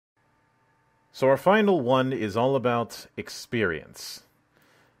So our final one is all about experience.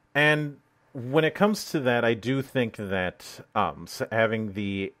 And when it comes to that, I do think that having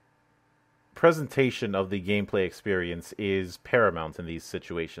the presentation of the gameplay experience is paramount in these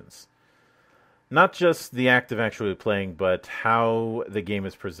situations. Not just the act of actually playing, but how the game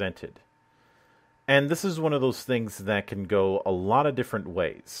is presented. And this is one of those things that can go a lot of different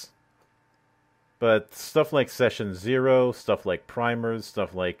ways. But stuff like Session Zero, stuff like primers,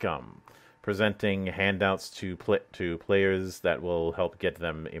 stuff like presenting handouts to players that will help get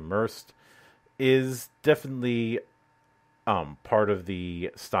them immersed is definitely part of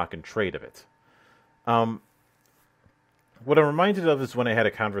the stock and trade of it. Um, what I'm reminded of is when I had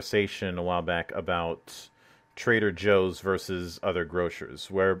a conversation a while back about Trader Joe's versus other grocers,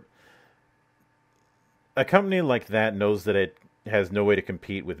 where a company like that knows that it has no way to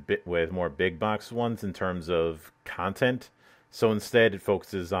compete with more big box ones in terms of content. So instead, it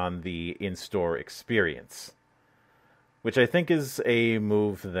focuses on the in-store experience, which I think is a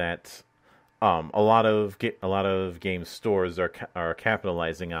move that a lot of game stores are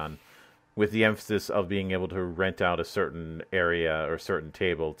capitalizing on, with the emphasis of being able to rent out a certain area or certain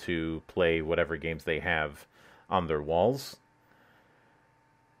table to play whatever games they have on their walls.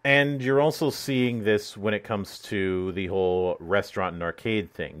 And you're also seeing this when it comes to the whole restaurant and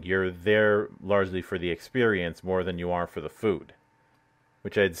arcade thing. You're there largely for the experience more than you are for the food,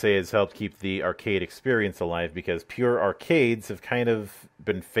 which I'd say has helped keep the arcade experience alive because pure arcades have kind of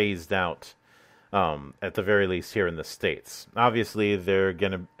been phased out, at the very least here in the States. Obviously, they're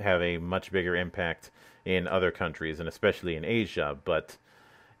going to have a much bigger impact in other countries, and especially in Asia, but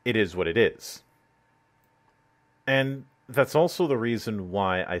it is what it is. And that's also the reason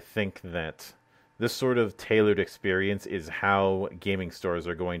why I think that this sort of tailored experience is how gaming stores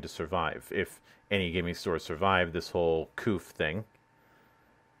are going to survive. If any gaming stores survive this whole coof thing,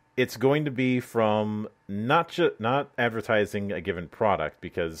 it's going to be from not advertising a given product,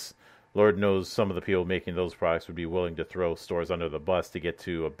 because Lord knows some of the people making those products would be willing to throw stores under the bus to get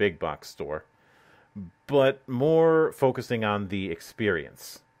to a big box store, but more focusing on the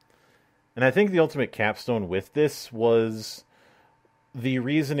experience. And I think the ultimate capstone with this was the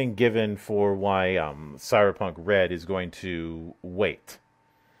reasoning given for why Cyberpunk Red is going to wait.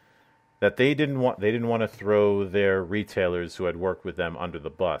 That they didn't want to throw their retailers who had worked with them under the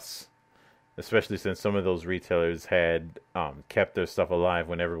bus, especially since some of those retailers had kept their stuff alive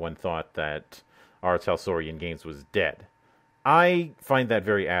when everyone thought that R. Talsorian Games was dead. I find that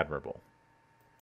very admirable.